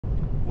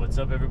What's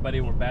up,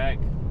 everybody? We're back.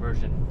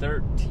 Version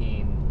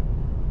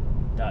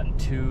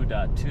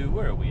 13.2.2.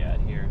 Where are we at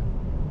here?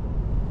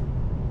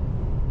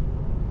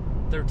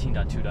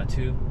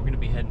 13.2.2. We're going to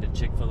be heading to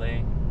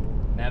Chick-fil-A.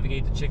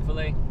 Navigate to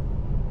Chick-fil-A.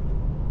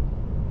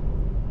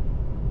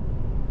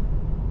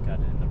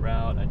 Got it in the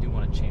route. I do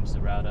want to change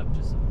the route up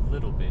just a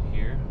little bit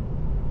here.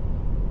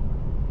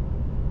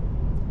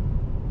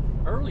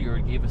 Earlier,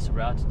 it gave us a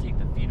route to take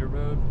the feeder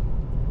road.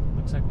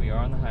 Looks like we are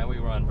on the highway.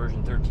 We're on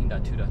version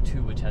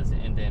 13.2.2, which has the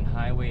end-to-end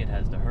highway. It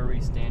has the hurry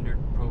standard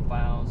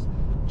profiles,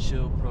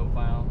 chill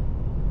profile.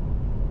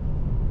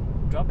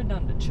 Drop it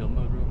down to chill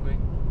mode real quick.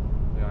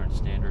 We are in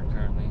standard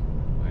currently.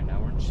 All right,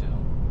 now we're in chill.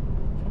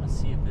 I want to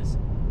see if this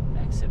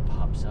exit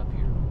pops up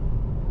here.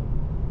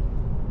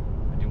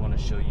 I do want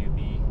to show you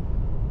the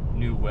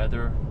new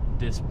weather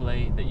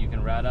display that you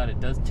can route out.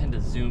 It does tend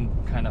to zoom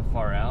kind of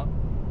far out,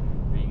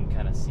 but you can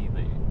kind of see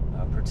the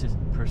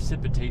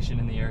precipitation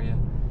in the area.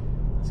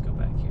 Let's go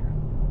back here.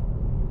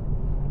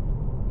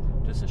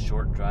 Just a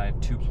short drive,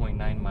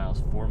 2.9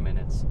 miles, 4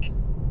 minutes.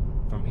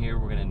 From here,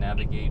 we're going to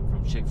navigate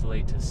from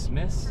Chick-fil-A to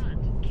Smith's.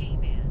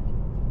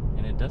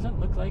 And it doesn't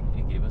look like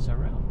it gave us our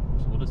route.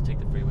 So we'll just take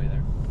the freeway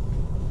there.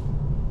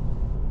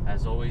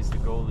 As always, the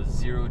goal is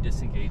zero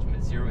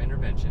disengagement, zero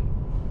intervention.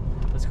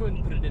 Let's go ahead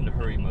and put it into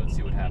hurry mode,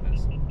 see what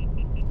happens.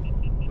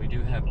 We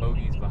do have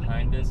bogeys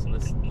behind us.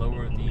 Let's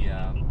lower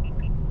the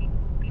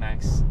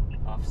max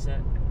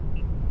offset.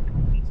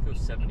 Let's go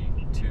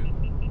 72.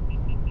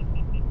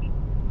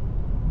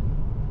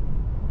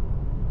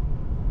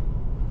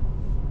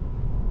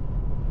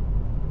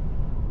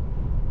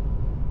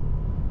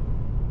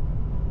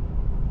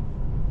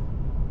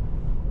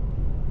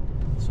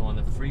 So on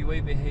the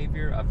freeway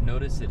behavior, I've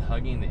noticed it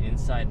hugging the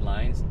inside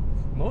lines,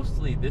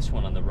 mostly this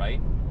one on the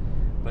right,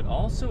 but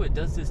also it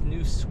does this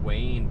new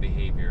swaying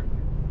behavior.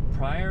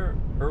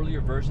 Earlier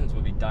versions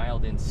would be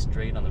dialed in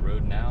straight on the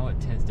road. Now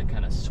it tends to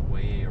kind of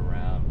sway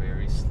around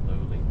very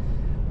slowly.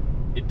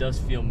 It does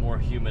feel more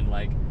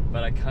human-like,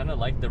 but I kind of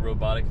like the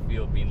robotic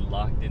feel of being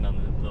locked in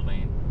on the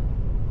lane.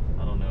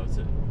 I don't know.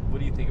 What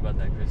do you think about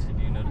that, Christy?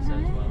 Do you notice that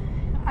as well?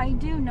 I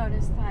do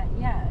notice that,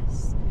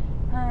 yes.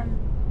 I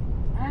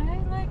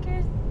like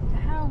it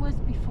how it was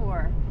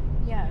before,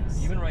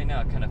 yes. Even right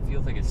now, it kind of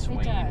feels like it's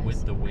swaying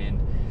with the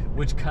wind,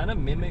 which kind of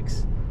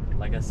mimics,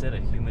 like I said, a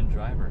human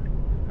driver.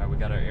 All right, we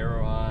got our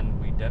arrow on.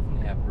 We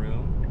definitely have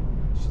room.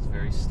 She's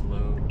very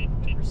slow to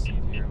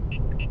proceed here.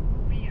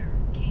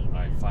 All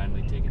right,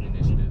 finally taking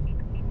initiative.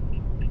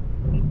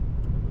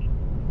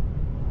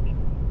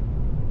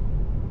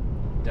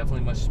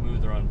 Definitely much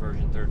smoother on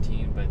version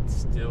 13, but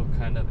still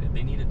kind of,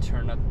 they need to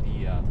turn up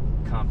the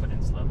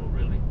confidence level,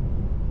 really.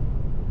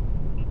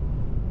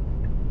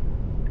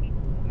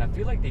 And I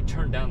feel like they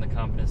turned down the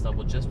confidence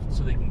level just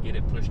so they can get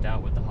it pushed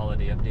out with the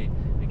holiday update.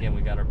 Again,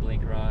 we got our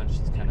blinker on.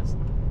 She's kind of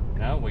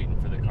now waiting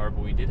for the car,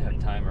 but we did have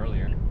time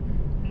earlier.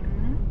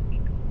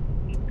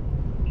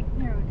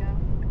 Here we go.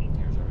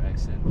 Here's our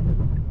exit.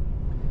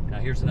 Now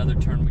here's another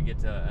turn. We get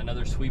to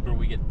another sweeper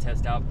we get to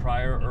test out.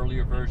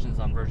 Earlier versions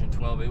on version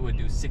 12, it would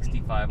do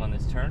 65 on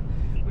this turn.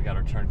 We got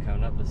our turn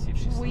coming up. Let's see if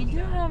she's We do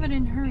have it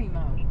in hurry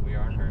mode. We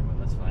are in hurry mode.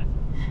 That's fine.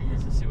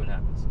 Let's just see what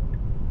happens.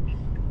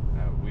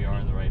 We are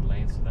in the right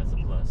lane, so that's a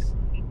plus.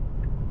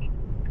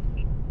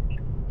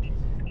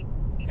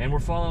 And we're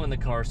following the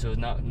car, so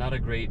not a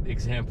great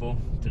example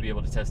to be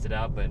able to test it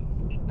out, but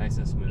nice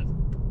and smooth.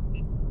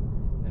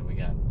 Then we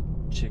got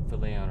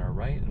Chick-fil-A on our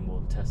right, and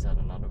we'll test out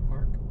an auto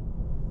park.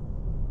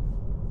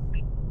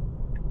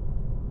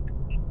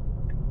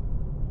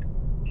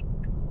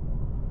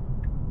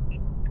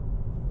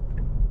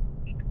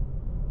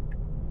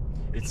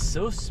 It's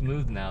so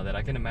smooth now that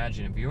I can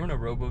imagine if you were in a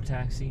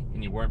robo-taxi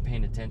and you weren't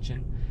paying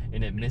attention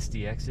and it missed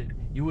the exit,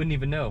 you wouldn't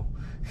even know.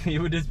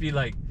 You would just be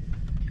like,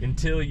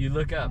 until you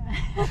look up.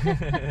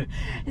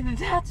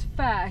 That's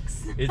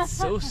facts. It's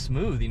so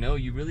smooth, you know,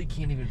 you really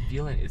can't even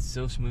feel it. It's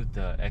so smooth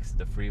to exit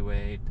the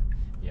freeway.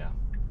 Yeah.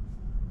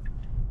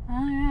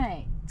 All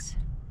right.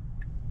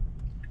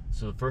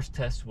 So the first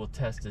test we'll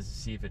test is to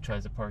see if it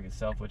tries to park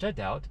itself, which I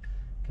doubt,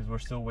 because we're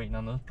still waiting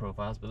on those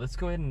profiles. But let's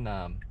go ahead and,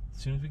 as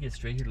soon as we get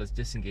straight here, let's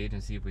disengage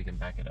and see if we can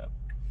back it up.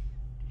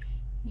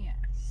 Yes.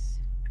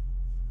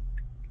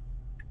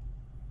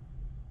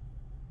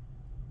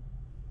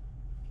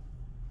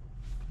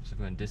 So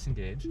go ahead and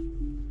disengage.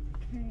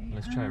 Okay.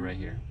 Let's try right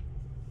here.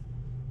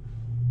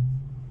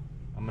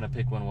 I'm gonna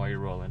pick one while you're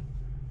rolling.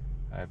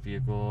 All right,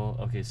 vehicle.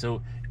 Okay,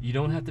 so you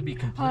don't have to be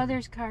complete. Oh,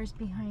 there's cars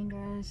behind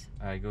us.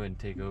 All right, go ahead and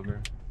take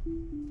over. All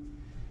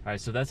right,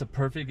 so that's a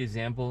perfect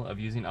example of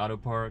using auto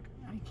park.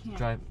 I can't.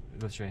 Drive.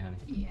 Go straight, honey.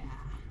 Yeah.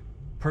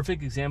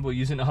 Perfect example of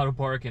using auto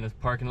park in a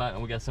parking lot,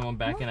 and we got someone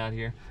backing out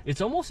here.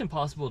 It's almost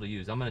impossible to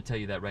use. I'm gonna tell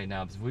you that right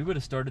now. Because if we would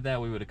have started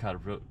that, we would have caught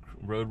a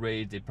road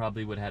rage. They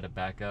probably would have had to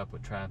back up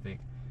with traffic.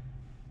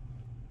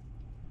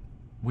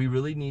 We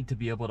really need to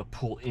be able to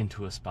pull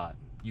into a spot.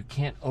 You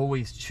can't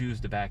always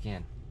choose to back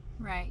in.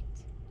 Right.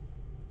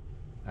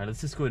 All right, let's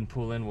just go ahead and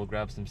pull in. We'll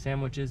grab some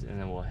sandwiches, and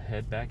then we'll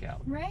head back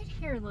out. Right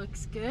here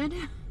looks good.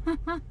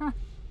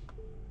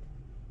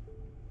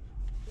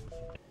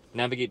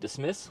 Navigate to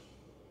Smith.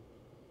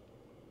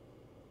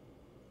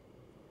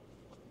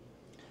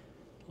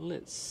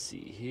 Let's see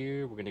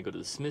here. We're going to go to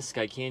the Smith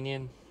Sky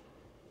Canyon.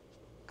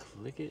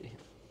 Click it.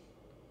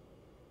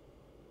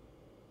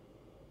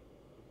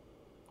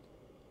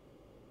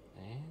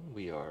 And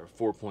we are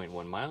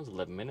 4.1 miles,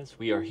 11 minutes.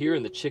 We are here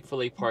in the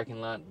Chick-fil-A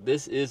parking lot.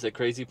 This is a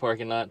crazy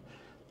parking lot.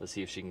 Let's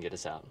see if she can get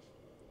us out.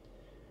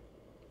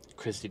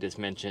 Christy just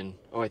mentioned,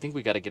 oh, I think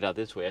we got to get out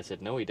this way. I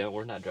said, no, we don't.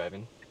 We're not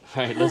driving.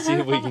 All right, let's see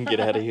if we can get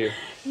out of here.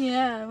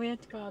 Yeah, we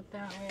have to go out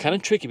that way. Kind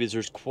of tricky because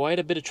there's quite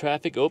a bit of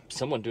traffic. Oh,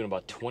 someone doing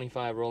about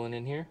 25 rolling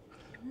in here.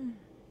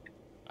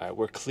 All right,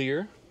 we're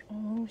clear.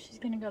 Oh, she's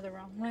going to go the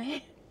wrong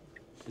way.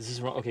 Is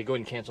this wrong? Okay, go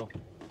ahead and cancel.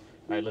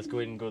 All right, let's go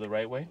ahead and go the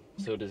right way.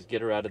 So just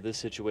get her out of this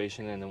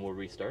situation and then we'll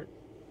restart.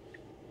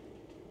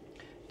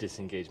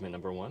 Disengagement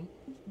number 1.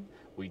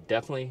 We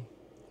definitely...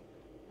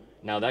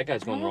 Now that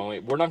guy's going the wrong way.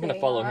 We're not going to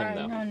follow him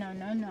though.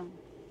 No.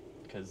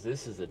 Because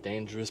this is a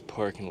dangerous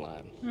parking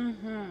lot.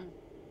 Mm-hmm. All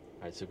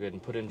right, so go ahead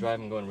and put in drive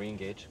and go and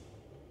re-engage.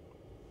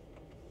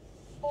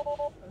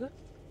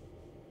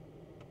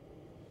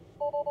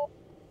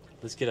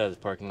 Let's get out of the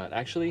parking lot.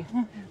 Actually,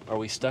 are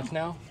we stuck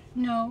now?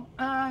 No.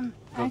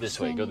 Go this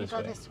way. Go this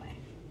way. Go this way.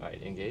 All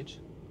right, engage.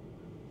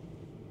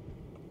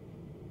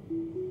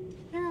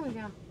 There we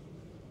go.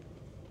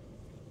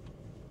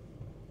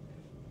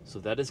 So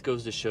that just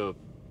goes to show,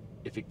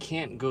 if it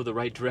can't go the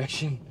right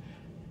direction,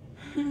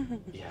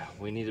 yeah,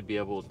 we need to be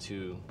able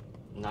to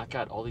knock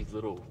out all these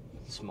little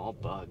small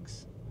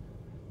bugs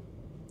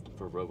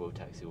for Robo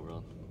Taxi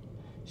World.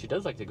 She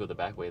does like to go the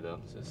back way though,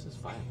 so this is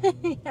fine.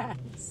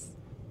 Yes.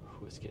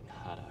 Ooh, it's getting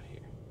hot out here.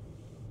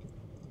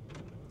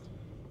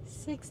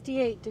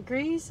 68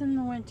 degrees in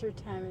the winter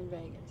time in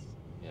Vegas.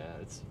 Yeah,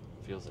 it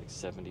feels like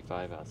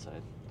 75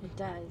 outside. It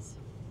does.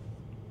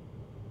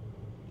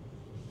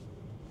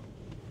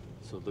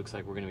 So it looks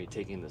like we're going to be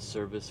taking the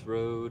service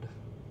road.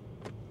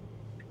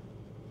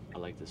 I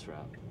like this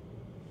route.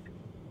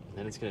 And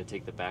then it's going to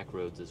take the back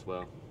roads as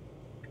well.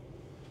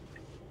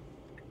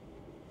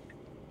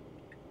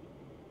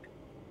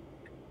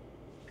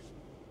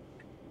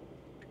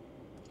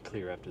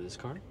 Clear after this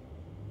car.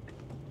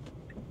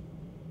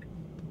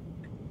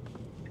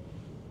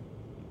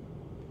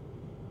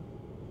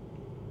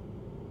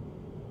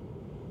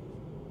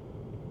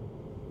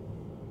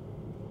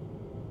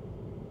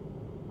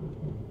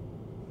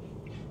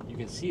 You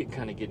can see it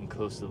kind of getting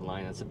close to the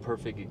line. That's a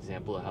perfect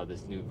example of how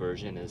this new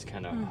version is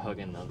kind of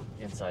hugging the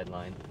inside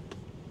line.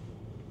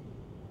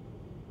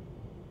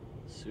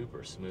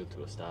 Super smooth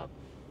to a stop.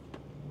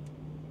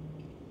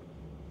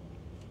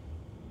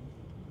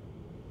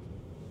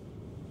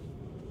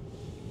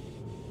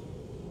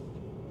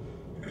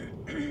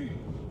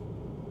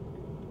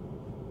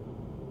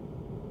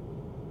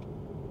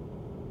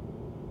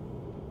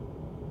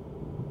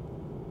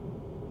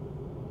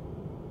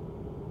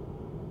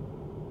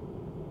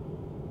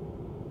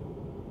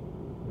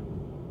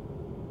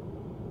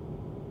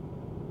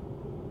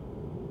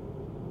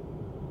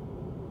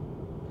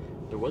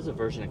 There was a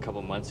version a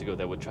couple months ago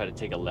that would try to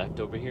take a left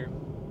over here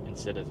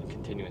instead of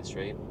continuing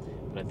straight,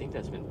 but I think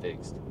that's been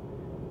fixed.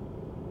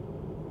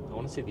 I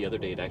want to say the other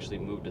day it actually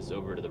moved us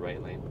over to the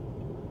right lane.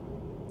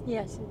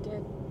 Yes, it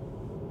did.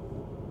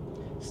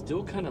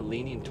 Still kind of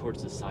leaning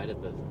towards the side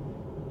of the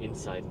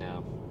inside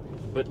now.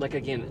 But like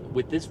again,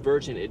 with this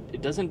version,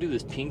 it doesn't do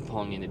this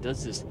ping-ponging, it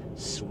does this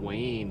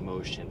swaying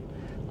motion.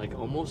 Like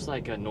almost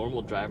like a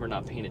normal driver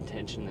not paying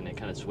attention and it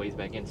kind of sways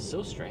back in. It's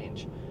so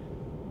strange.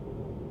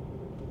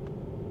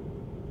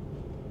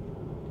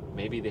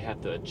 Maybe they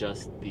have to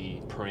adjust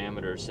the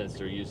parameters since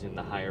they're using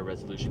the higher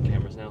resolution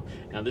cameras now.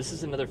 Now this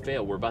is another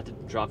fail. We're about to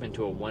drop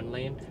into a 1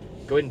 lane.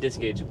 Go ahead and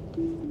disengage.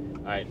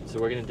 All right, so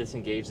we're gonna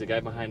disengage. The guy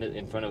behind it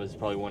in front of us is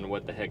probably wondering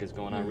what the heck is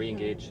going on.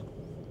 Re-engage.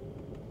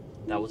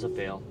 That was a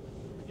fail.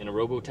 In a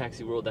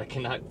robo-taxi world, that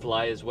cannot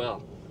fly as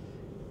well.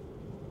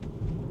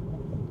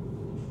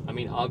 I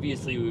mean,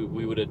 obviously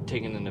we would have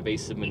taken an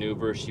evasive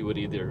maneuver. She would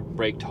either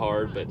braked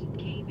hard, but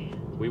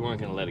we weren't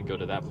gonna let it go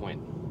to that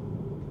point.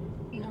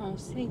 No,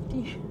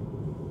 safety.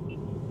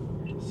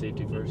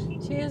 Safety first.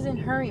 She is in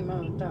hurry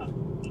mode though.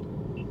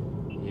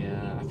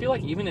 Yeah, I feel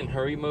like even in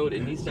hurry mode,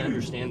 it needs to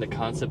understand the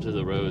concept of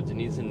the roads. It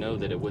needs to know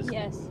that it was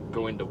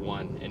going to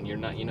 1, and you're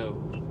not, you know,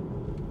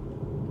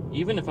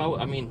 even if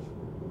I mean,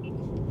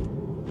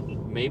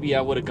 maybe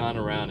I would have gone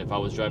around if I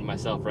was driving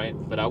myself, right?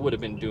 But I would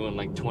have been doing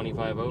like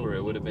 25 over.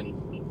 It would have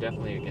been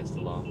definitely against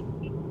the law.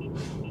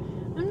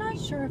 I'm not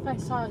sure if I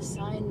saw a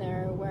sign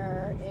there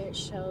where it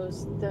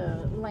shows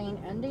the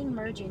lane ending,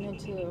 merging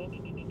into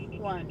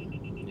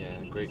 1.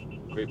 Yeah,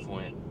 great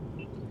point.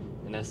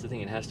 And that's the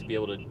thing, it has to be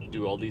able to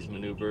do all these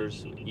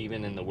maneuvers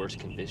even in the worst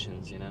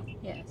conditions, you know?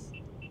 Yes.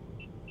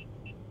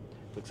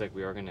 Looks like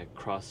we are going to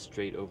cross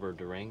straight over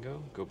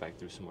Durango, go back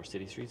through some more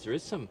city streets. There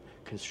is some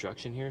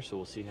construction here, so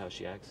we'll see how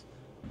she acts.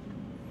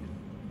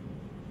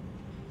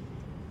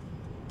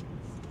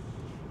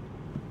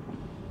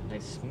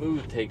 Nice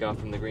smooth takeoff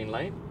from the green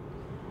light.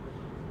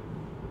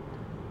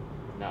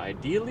 Now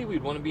ideally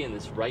we'd want to be in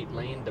this right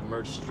lane to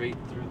merge straight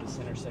through this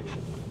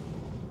intersection.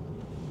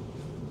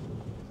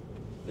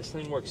 This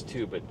lane works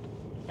too, but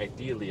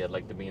ideally I'd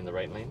like to be in the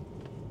right lane.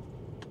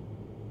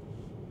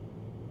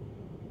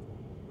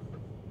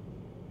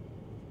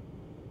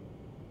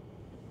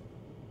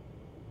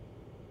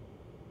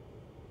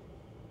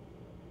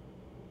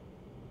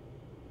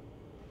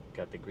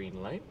 Got the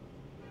green light.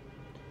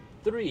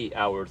 3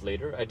 hours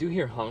later, I do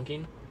hear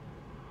honking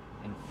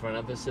in front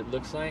of us, it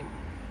looks like.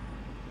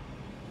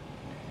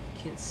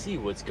 Can't see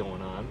what's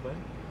going on, but...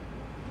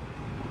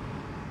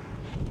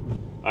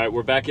 Alright,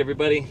 we're back,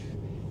 everybody.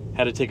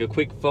 Had to take a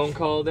quick phone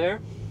call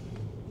there.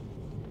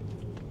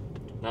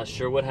 Not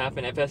sure what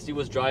happened. FSD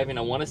was driving.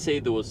 I want to say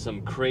there was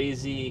some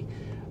crazy...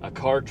 A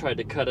car tried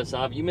to cut us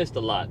off. You missed a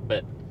lot,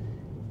 but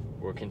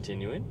we're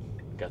continuing.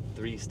 Got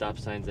 3 stop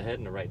signs ahead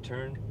and a right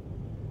turn.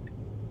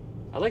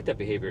 I like that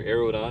behavior.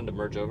 Arrowed on to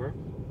merge over.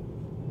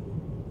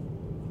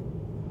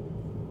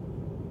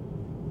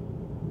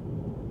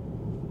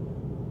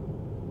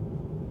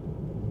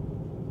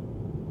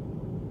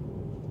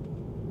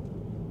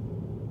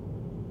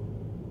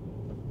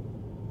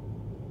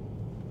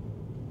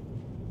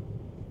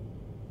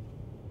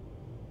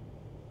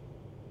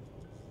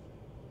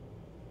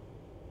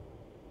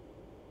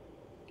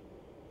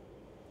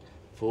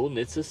 Full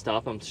NHTSA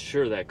stop. I'm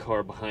sure that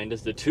car behind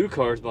us, the 2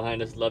 cars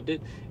behind us, loved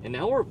it. And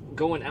now we're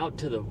going out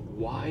to the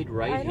wide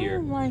right here. I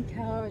don't like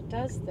how it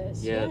does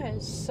this. Yeah,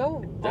 it's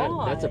so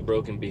odd. That's a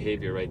broken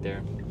behavior right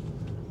there.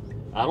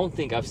 I don't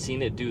think I've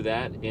seen it do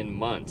that in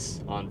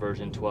months on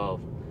version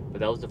 12,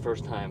 but that was the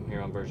first time here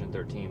on version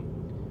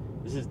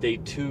 13. This is day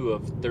 2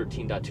 of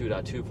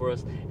 13.2.2 for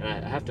us, and I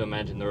have to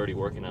imagine they're already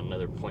working on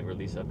another point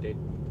release update.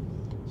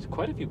 There's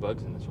quite a few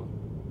bugs in this one.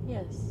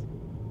 Yes.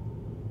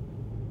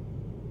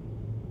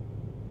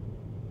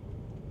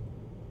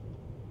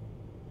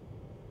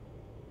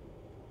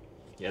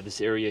 Yeah,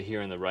 this area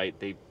here on the right,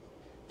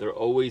 they're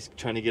always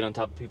trying to get on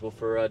top of people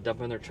for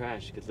dumping their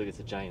trash, because look, it's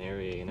a giant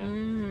area, you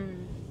know.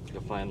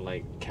 You'll find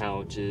like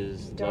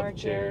couches, dark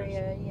chairs.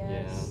 Area,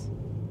 yes.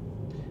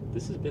 Yeah.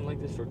 This has been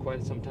like this for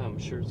quite some time. I'm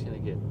sure it's gonna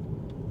get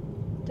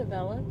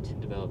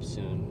developed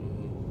soon.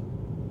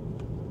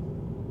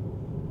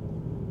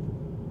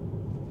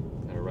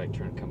 Got a right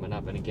turn coming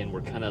up, and again,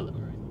 we're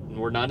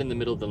not in the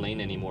middle of the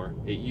lane anymore.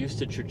 It used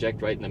to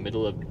traject right in the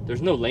middle of.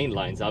 There's no lane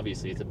lines,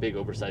 obviously. It's a big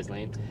oversized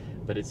lane,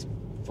 but it's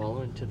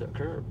following to the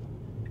curb.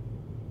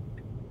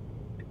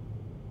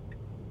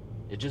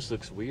 It just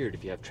looks weird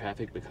if you have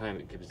traffic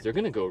behind it, because they're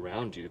gonna go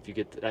around you if you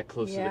get that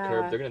close to the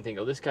curb. They're gonna think,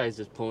 oh, this guy's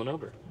just pulling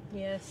over.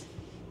 Yes.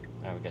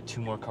 All right, we got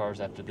 2 more cars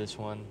after this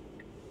one.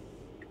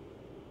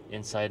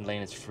 Inside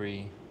lane is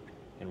free,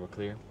 and we're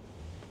clear.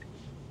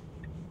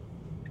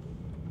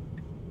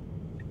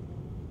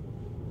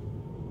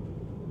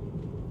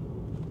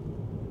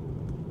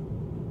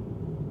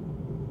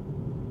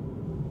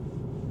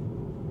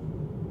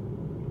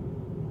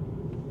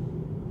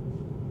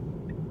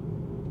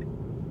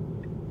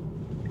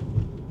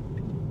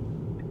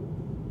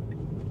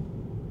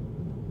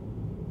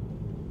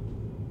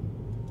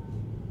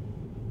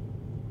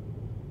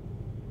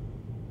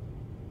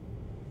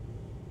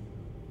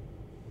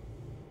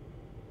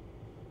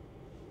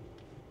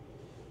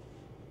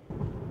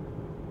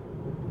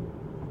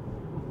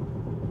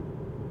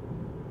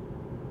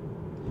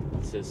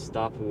 It says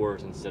Stop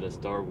Wars instead of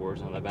Star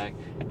Wars on the back,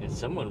 and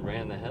someone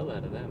ran the hell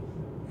out of them.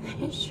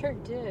 They sure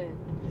did.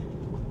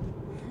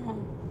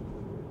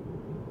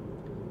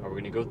 Are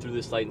we gonna go through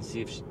this light and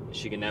see if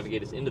she can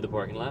navigate us into the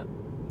parking lot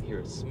here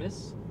at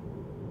Smith's?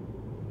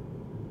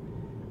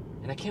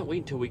 And I can't wait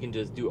until we can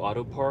just do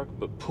auto park,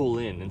 but pull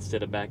in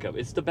instead of back up.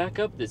 It's the back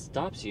up that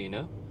stops you, you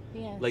know?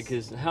 Yes. Like,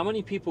 'cause how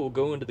many people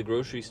go into the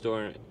grocery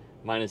store,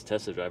 minus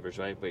Tesla drivers,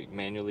 right? But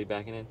manually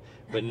backing in.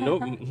 But no,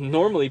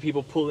 normally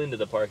people pull into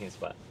the parking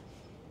spot.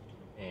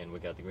 And we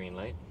got the green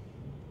light.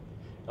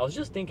 I was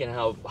just thinking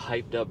how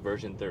hyped up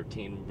version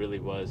 13 really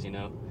was, you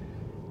know?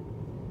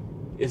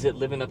 Is it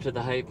living up to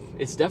the hype?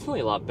 It's definitely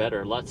a lot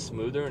better, a lot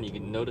smoother, and you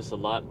can notice a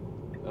lot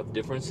of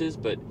differences,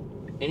 but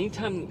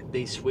anytime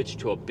they switch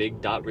to a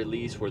big dot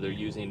release where they're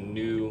using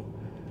new...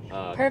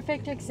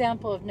 Perfect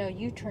example of no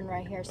U-turn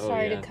right here.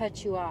 Sorry to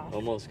cut you off.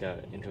 Almost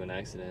got into an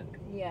accident.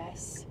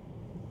 Yes.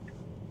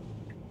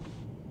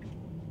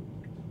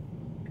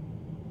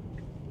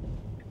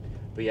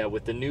 But yeah,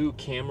 with the new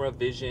camera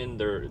vision,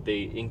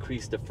 they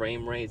increased the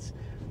frame rates.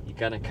 You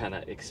gotta kind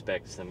of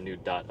expect some new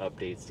dot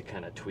updates to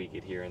kind of tweak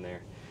it here and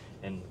there.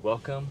 And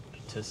welcome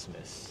to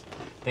Smith's.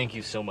 Thank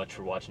you so much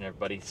for watching,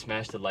 everybody.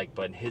 Smash the like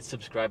button, hit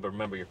subscribe, but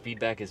remember, your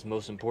feedback is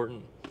most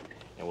important.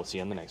 And we'll see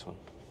you on the next one.